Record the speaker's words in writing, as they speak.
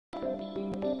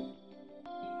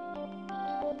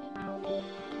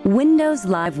Windows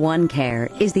Live One Care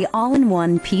is the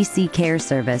all-in-one PC care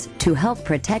service to help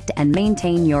protect and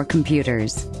maintain your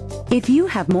computers. If you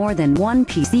have more than one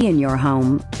PC in your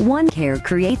home, OneCare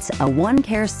creates a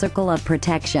OneCare circle of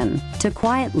protection to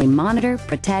quietly monitor,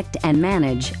 protect, and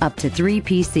manage up to 3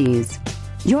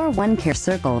 PCs. Your OneCare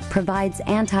circle provides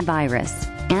antivirus,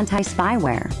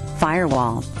 anti-spyware,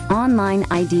 firewall, online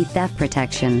ID theft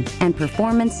protection, and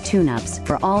performance tune-ups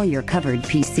for all your covered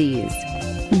PCs.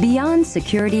 Beyond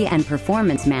security and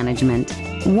performance management,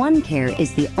 OneCare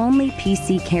is the only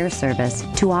PC care service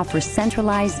to offer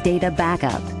centralized data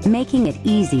backup, making it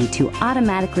easy to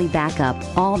automatically back up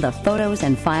all the photos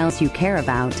and files you care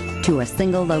about to a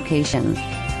single location.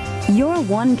 Your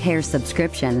OneCare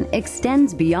subscription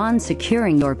extends beyond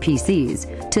securing your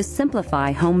PCs to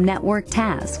simplify home network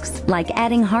tasks like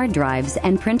adding hard drives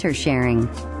and printer sharing.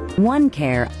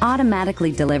 OneCare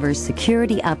automatically delivers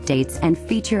security updates and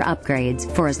feature upgrades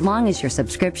for as long as your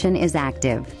subscription is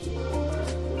active.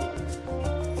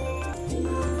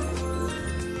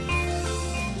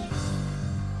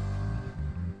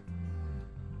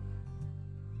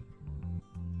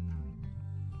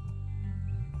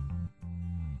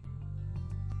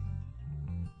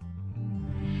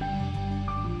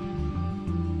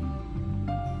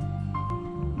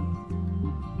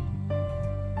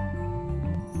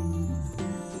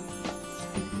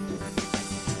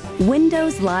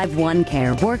 Windows Live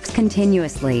OneCare works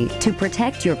continuously to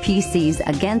protect your PCs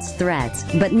against threats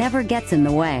but never gets in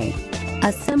the way.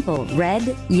 A simple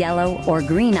red, yellow, or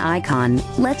green icon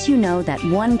lets you know that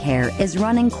OneCare is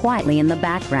running quietly in the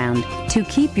background to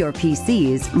keep your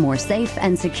PCs more safe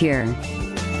and secure.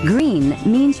 Green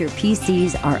means your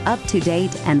PCs are up to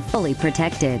date and fully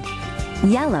protected.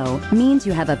 Yellow means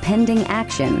you have a pending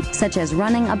action, such as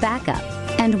running a backup.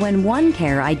 And when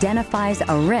OneCare identifies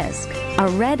a risk, a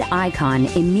red icon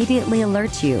immediately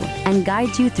alerts you and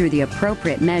guides you through the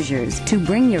appropriate measures to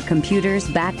bring your computers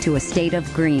back to a state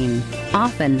of green,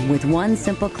 often with one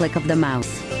simple click of the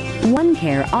mouse.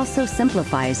 OneCare also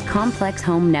simplifies complex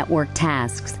home network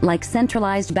tasks like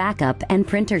centralized backup and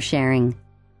printer sharing.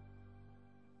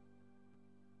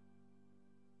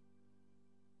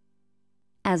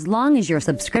 As long as your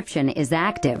subscription is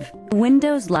active,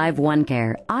 Windows Live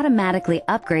OneCare automatically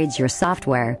upgrades your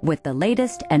software with the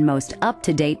latest and most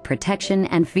up-to-date protection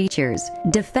and features,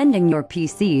 defending your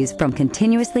PCs from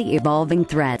continuously evolving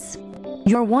threats.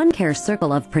 Your OneCare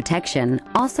circle of protection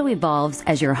also evolves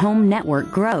as your home network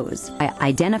grows by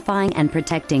identifying and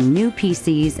protecting new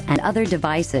PCs and other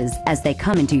devices as they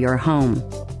come into your home.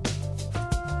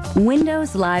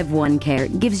 Windows Live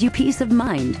OneCare gives you peace of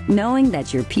mind knowing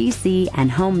that your PC and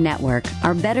home network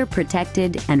are better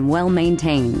protected and well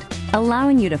maintained,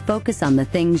 allowing you to focus on the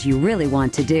things you really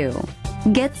want to do.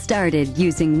 Get started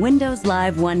using Windows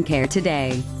Live OneCare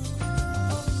today.